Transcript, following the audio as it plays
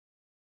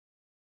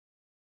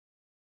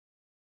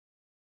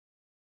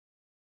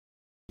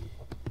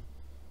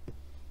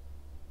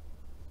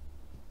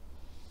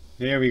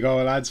Here we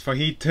go, lads, for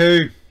Heat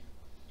 2.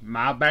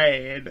 My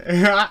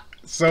bad.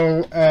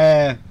 So,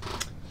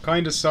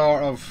 kind of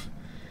sort of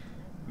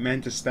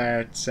meant to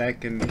start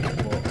second, but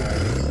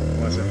I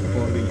was a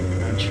bully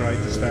and tried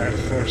to start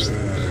first.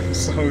 I'm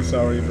so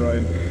sorry,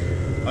 Brian.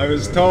 I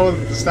was told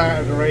at the start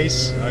of the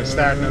race I was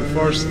starting in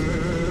first,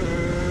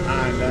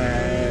 and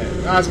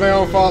that's my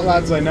own fault,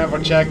 lads. I never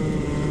checked.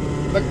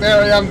 Look,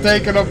 there I am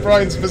taking up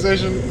Brian's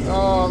position.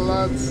 Oh,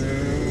 lads,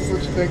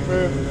 such a big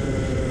move.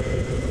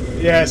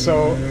 Yeah,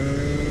 so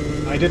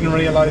I didn't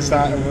realise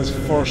that it was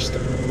first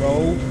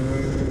row.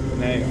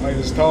 Now, I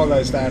was told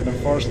I started in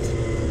first,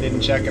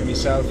 didn't check it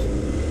myself.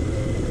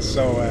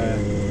 So,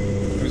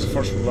 it was the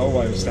first row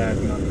I was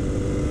starting on.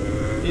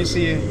 You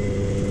see a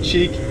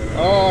cheek?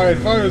 Oh,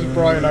 if I was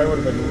Brian, I would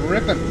have been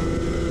ripping.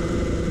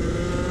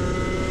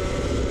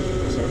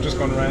 So we're just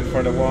going around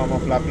for the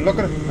warm-up lap. Look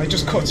at it, I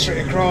just cut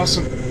straight across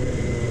him.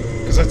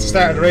 Because at the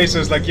start of the race I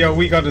was like, yo,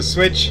 we got to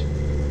switch.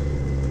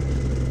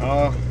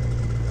 Oh,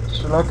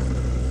 so look.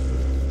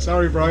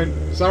 Sorry, Brian.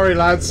 Sorry,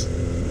 lads.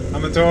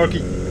 I'm a turkey.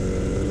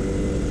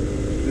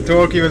 The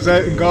turkey was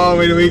out in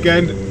Galway the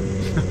weekend.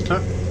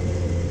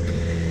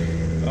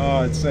 Oh,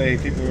 I'd say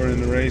people were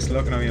in the race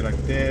looking at me like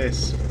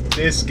this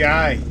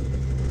guy.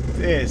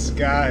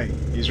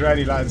 He's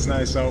ready, lads,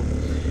 now. So,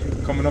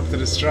 coming up to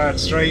the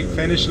straight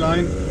finish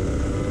line.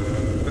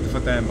 Put the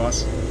foot down,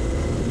 boss.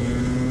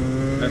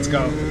 Let's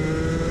go.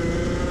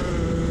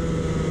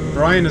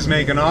 Brian is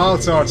making all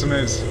sorts of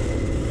moves.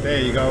 There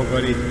you go,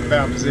 buddy.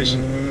 Better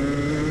position.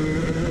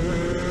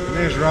 And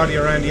there's Roddy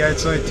around the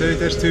outside too.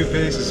 There's 2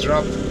 pieces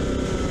dropped.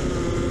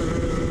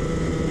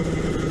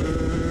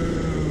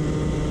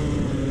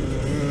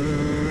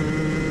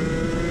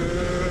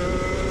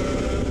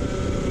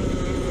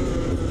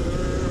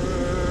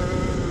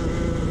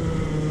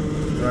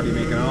 Roddy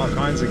making all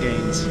kinds of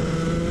gains.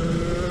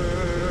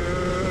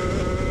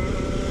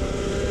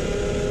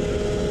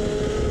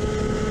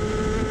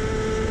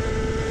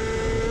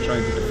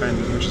 Trying to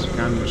defend as much as we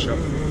can with the shot.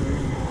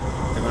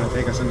 They're going to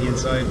take us on the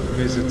inside,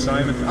 visit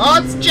Simon.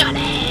 Oh, it's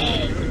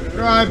Johnny!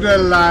 Grab the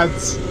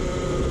lads!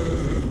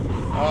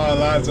 Oh,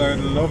 lads, I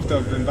would love to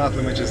have been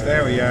battling with us.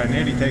 There we are,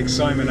 nearly take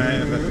Simon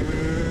out of it.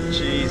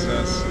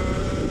 Jesus.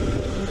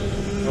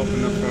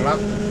 Open up for a lap.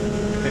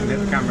 Didn't hit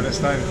the camera this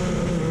time.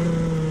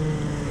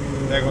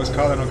 There goes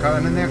Colin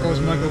O'Callaghan, and there goes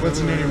Michael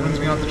Wilson, nearly runs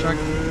me off the track.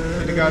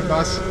 Be the god,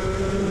 boss.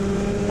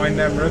 Mind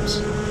them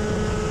ribs.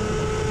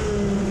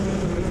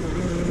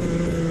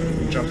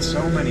 Dropped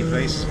so many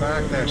places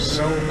back there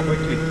so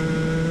quickly.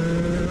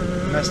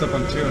 Messed up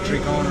on 2 or 3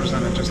 corners,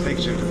 and it just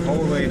takes you the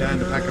whole way down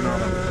the pecking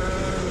order.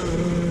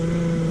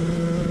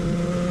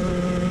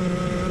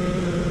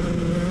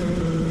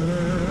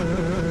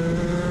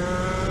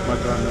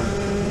 Michael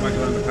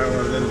on the power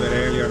a little bit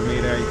earlier than me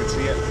there, you can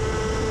see it.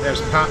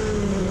 There's Pat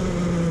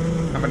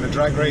having a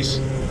drag race.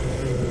 I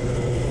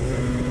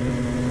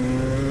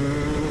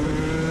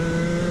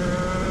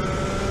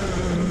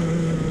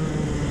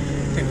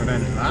think we're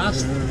down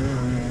last.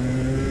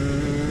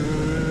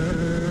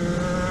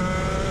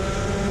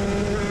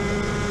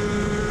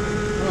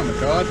 Oh my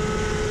god.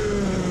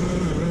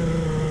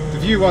 The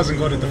view wasn't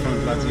good at the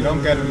front, lads. You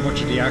don't get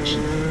much of the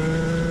action.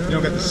 You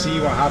don't get to see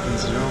what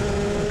happens, you know.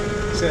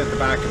 You sit at the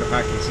back of the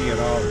pack and see it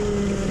all.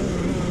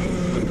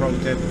 The pro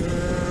tip.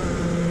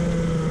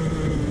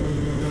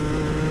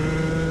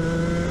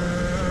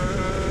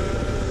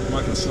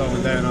 Michael's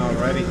slowing down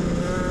already.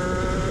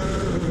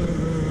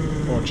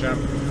 Poor chap.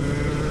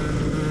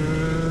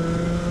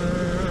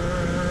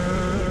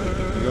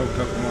 We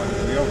overtook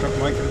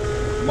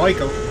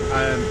Michael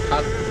and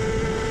Pat.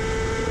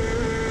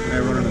 Now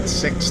running in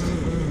 6th.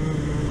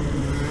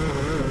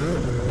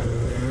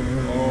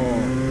 Oh.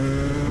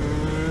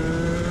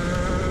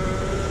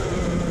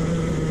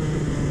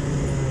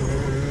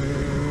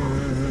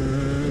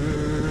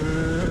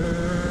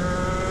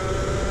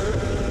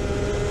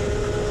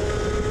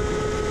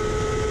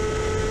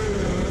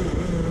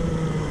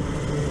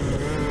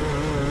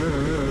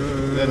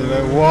 A little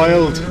bit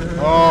wild.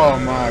 Oh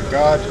my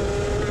god.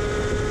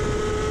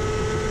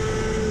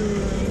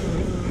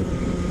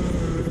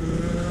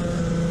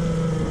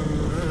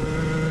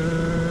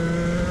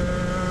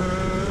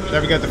 Do you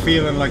ever get the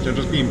feeling like you're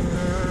just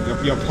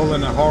you're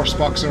pulling a horse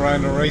box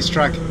around a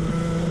racetrack?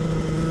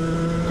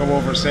 Go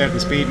over a certain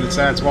speed and it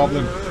starts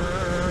wobbling.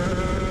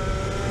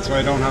 That's why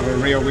I don't have a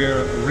rear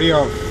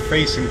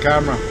facing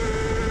camera.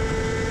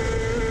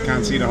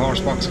 Can't see the horse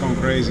box going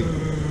crazy.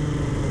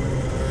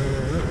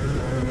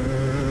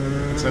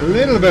 It's a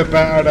little bit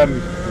better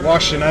than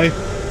washing out.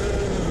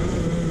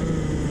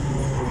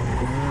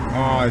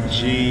 Oh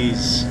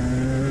jeez.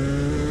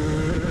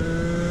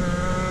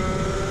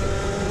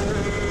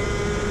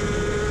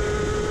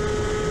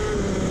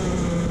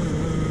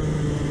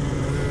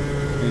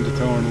 Into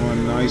turn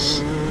 1, nice.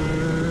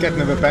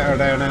 Getting a bit better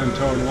there now in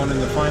turn 1. In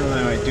the final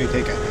now I do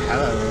take a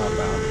hell of a lot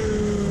better.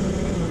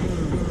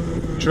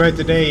 Throughout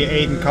the day,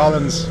 Aidan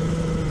Collins,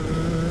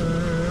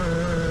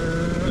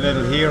 the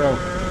little hero,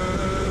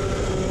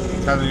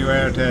 telling me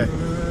where to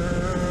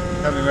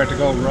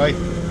go right.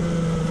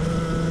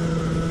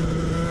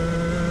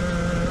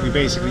 We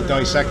basically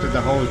dissected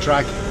the whole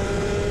track,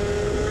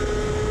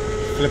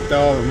 flipped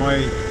all of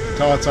my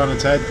thoughts on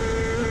its head.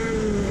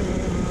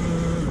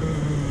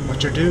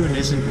 What you're doing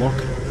isn't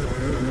working.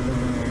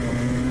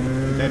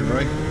 Dead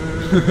right.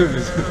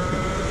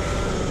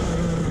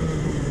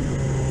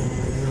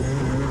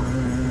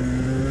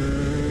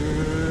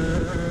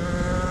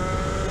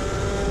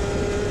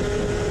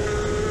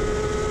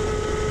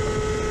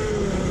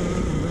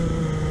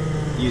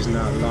 Using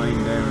that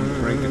line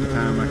down, breaking the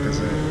tarmac as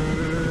a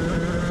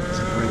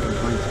breaking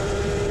point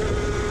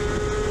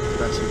as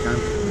best we can.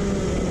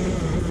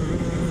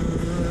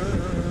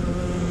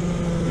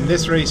 In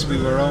this race we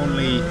were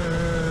only,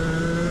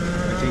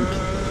 I think,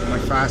 my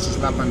fastest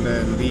lap on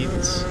the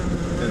leads,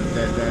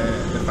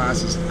 the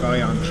fastest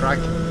guy on track.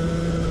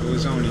 It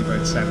was only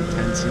about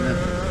 7/10 in it,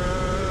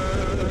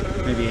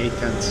 maybe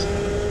 8/10.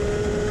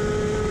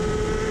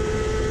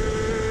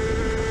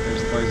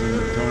 There's the boys on the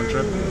return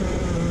trip.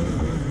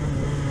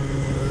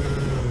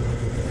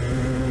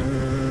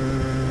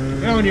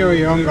 You know when you were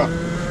younger,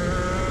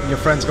 and your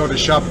friends go to the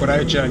shop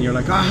without you and you're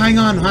like, oh, hang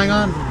on.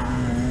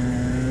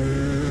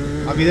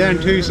 I'll be there in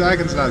 2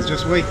 seconds, lads,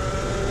 just wait.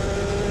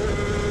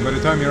 And by the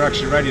time you're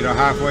actually ready, they're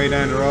halfway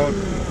down the road,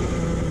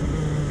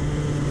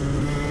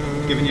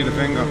 giving you the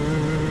finger.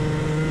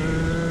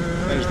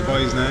 There's the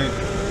boys now.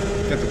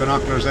 Get the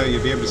binoculars out,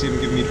 you'll be able to see them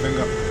giving me the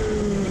finger.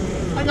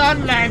 Hang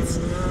on, lads.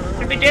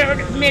 I'll be there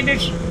in a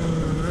minute.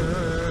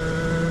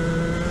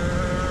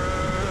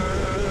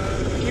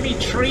 Give me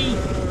 3.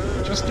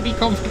 Just to be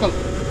comfortable.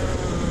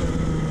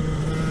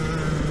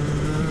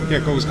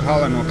 Here goes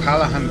Colin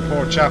O'Callaghan.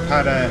 Poor chap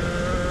had a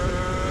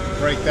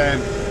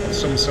breakdown of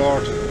some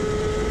sort.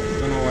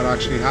 Don't know what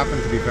actually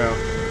happened, to be fair.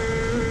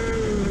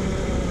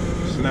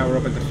 So now we're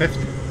up at the 5th.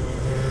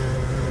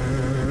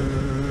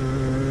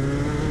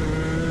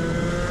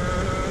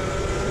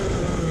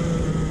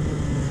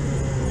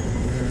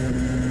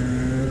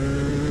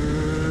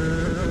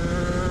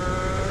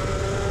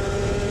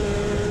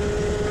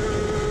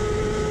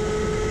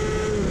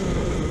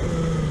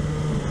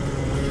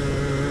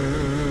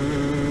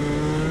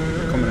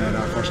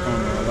 First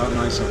corner a lot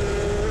nicer.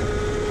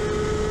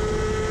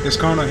 This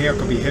corner here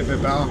could be hit a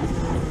bit better.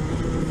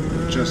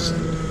 Just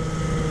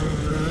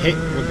hit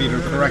would be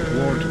the correct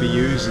word to be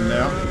used in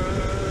there.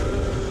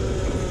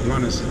 You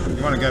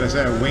want to get a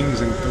set of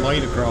wings and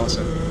glide across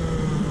it.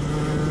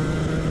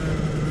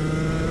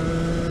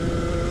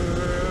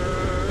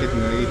 Hitting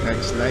the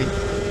apex late.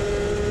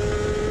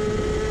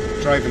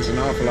 Driving's an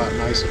awful lot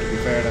nicer, to be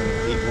fair, than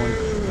Heat 1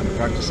 and the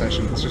practice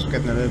session. It's just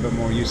getting a little bit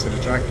more used to the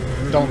track.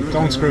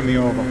 Don't screw me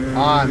over.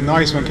 Ah,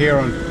 nice one,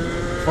 Kieran.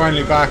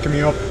 Finally backing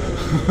me up.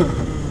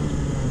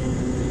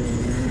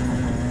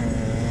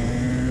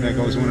 There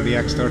goes one of the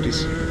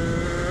X30s.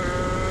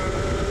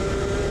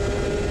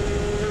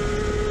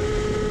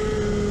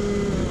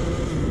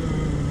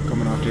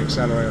 Coming off the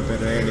accelerator a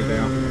bit early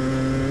there.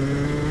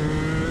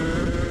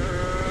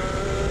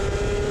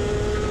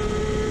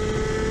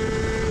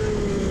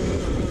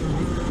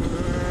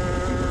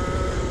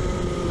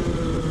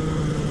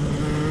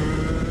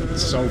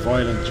 So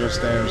violent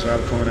just there as well,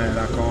 coming out of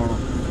that corner.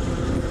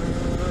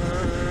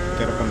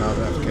 Get up on that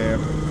left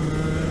curb.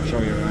 Show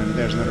you around.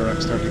 There's another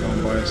X30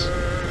 going by us.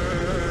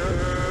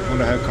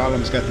 Wonder how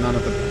Column's getting on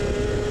at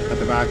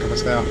the back of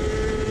us there.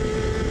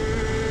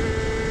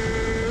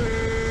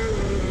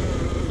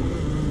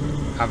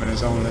 Having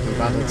his own little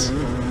battles.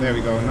 There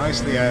we go,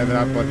 nicely out of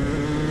that, but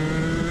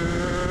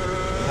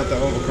had to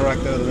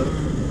overcorrect it a little.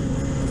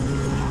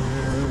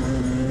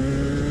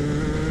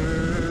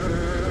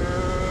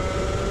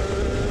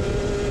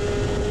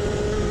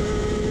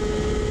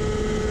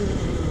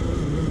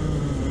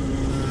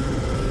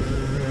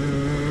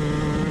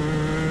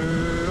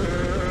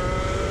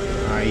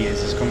 He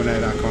is, he's coming out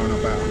of that corner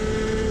better.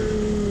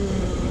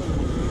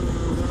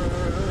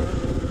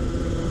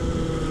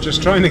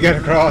 Just trying to get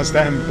across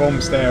them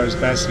bumps there as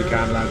best we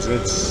can, lads.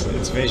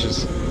 It's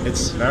vicious.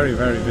 It's very,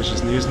 very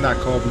vicious. And using that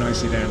curb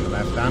nicely there on the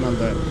left and on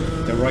the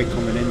right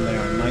coming in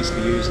there,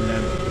 nicely using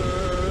them.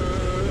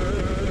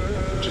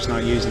 Just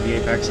not using the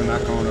apex in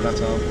that corner,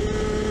 that's all.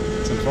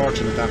 It's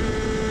unfortunate that.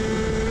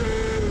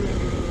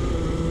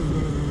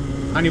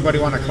 Anybody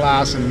want a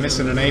class and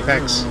missing an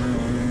apex?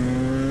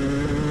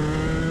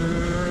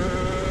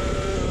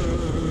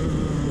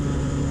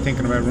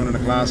 Thinking about running a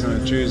class on a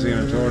Tuesday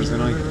and a Thursday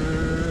night.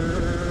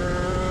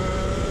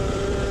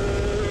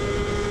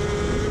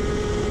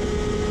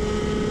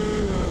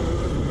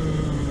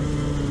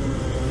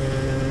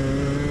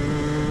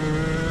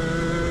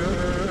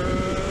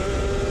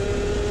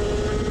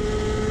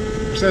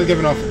 We're still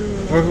giving off.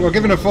 We're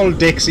giving a full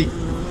Dixie.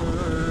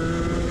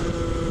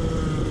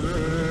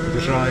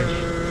 That's right.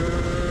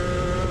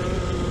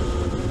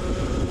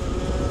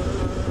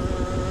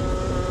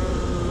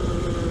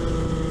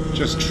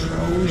 Just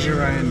throws you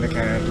around the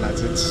kart,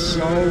 lads. It's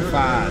so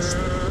fast.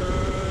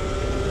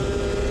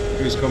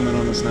 Who's coming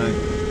on us now?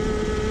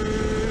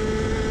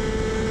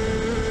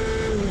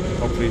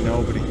 Hopefully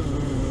nobody.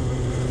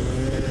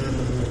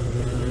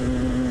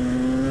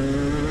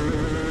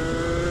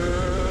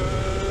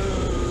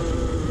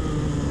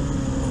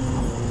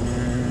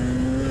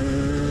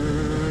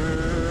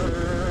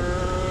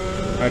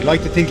 I'd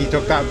like to think he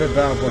took that a bit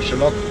better, but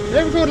look.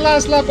 There we go, the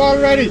last lap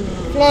already.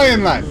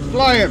 Flying, lad,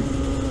 flying.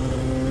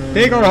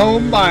 Take her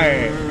home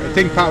by... I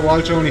think Pat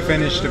Walsh only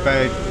finished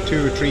about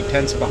 2 or 3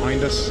 tenths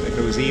behind us. If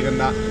it was even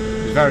that,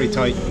 it was very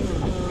tight.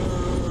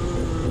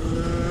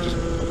 Just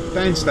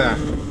bounce there.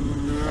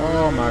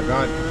 Oh my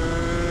god.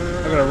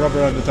 Look at the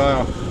rubber on the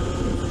tyre.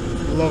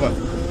 Love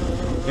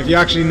it. If you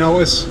actually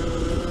notice,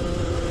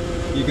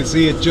 you can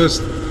see it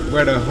just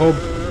where the hub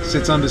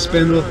sits on the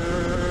spindle.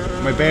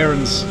 My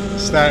bearings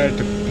started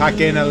to pack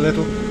in a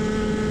little.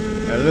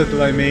 A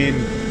little, I mean,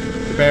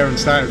 the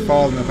bearings started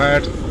falling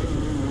apart.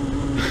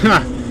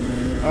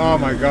 Oh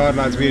my god,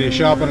 lads, we had a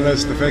shopping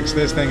list to fix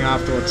this thing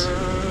afterwards.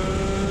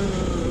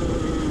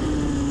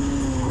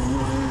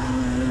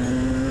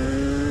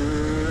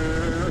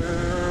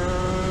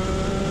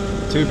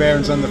 Two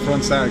bearings on the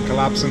front started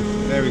collapsing.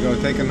 There we go,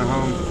 taking the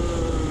home.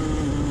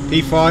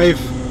 P5.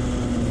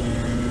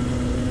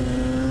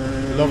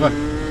 Love it.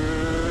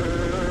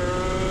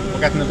 We're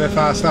getting a bit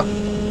faster.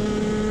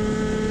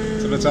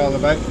 That's what it's all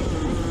about.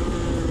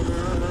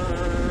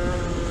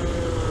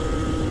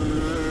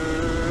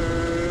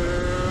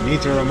 I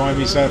need to remind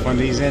myself on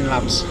these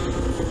in-laps.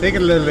 Take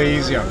it a little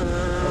easier.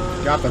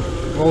 Got been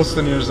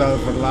boasting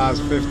yourself for the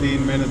last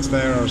 15 minutes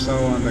there or so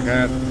on the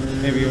kart.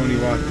 Maybe only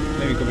what?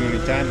 Maybe it could be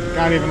only 10.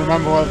 Can't even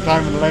remember what the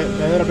time of the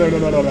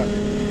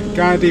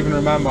can't even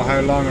remember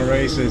how long a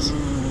race is.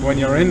 When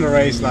you're in the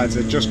race, lads,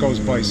 it just goes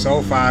by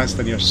so fast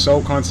and you're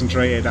so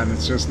concentrated and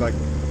it's just like,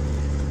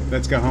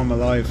 let's get home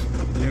alive,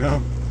 you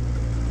know?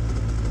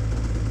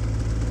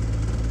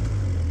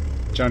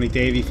 Johnny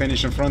Davey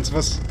finish in front of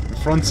us. In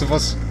front of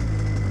us.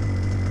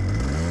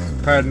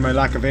 Pardon my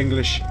lack of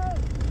English.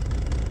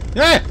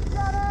 Yeah!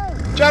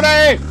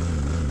 Johnny!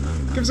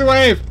 Give us a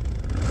wave!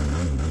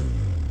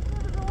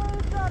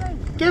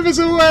 Give us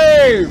a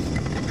wave!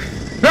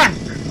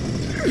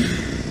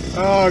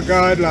 Oh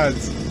god,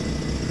 lads.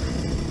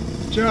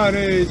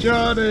 Johnny,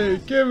 Johnny,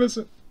 give us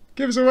a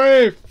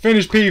wave!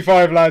 Finish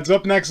P5, lads.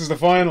 Up next is the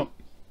final.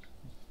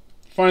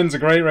 Final's a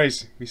great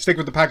race. We stick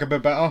with the pack a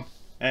bit better.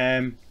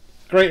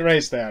 Great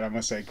race there, I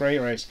must say. Great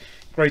race.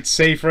 Great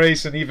safe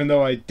race, and even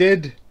though I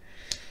did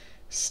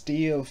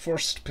steal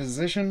first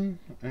position,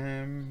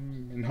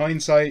 in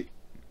hindsight,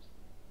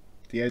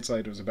 the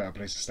outside was a better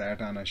place to start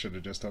and I should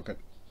have just took it.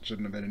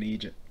 Shouldn't have been an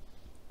Egypt.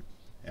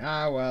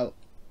 Ah, well.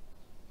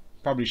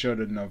 Probably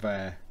shouldn't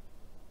have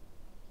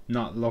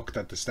not looked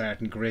at the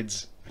starting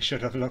grids. I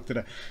should have looked at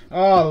it.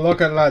 Oh,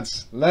 look at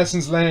lads.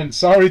 Lessons learned.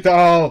 Sorry to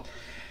all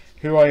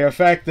who I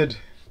affected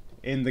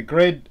in the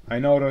grid. I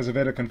know there was a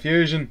bit of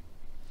confusion.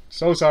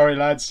 So sorry,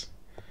 lads.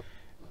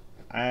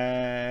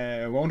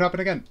 It won't happen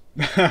again.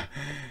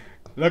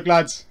 Look,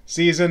 lads.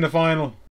 See you in the final.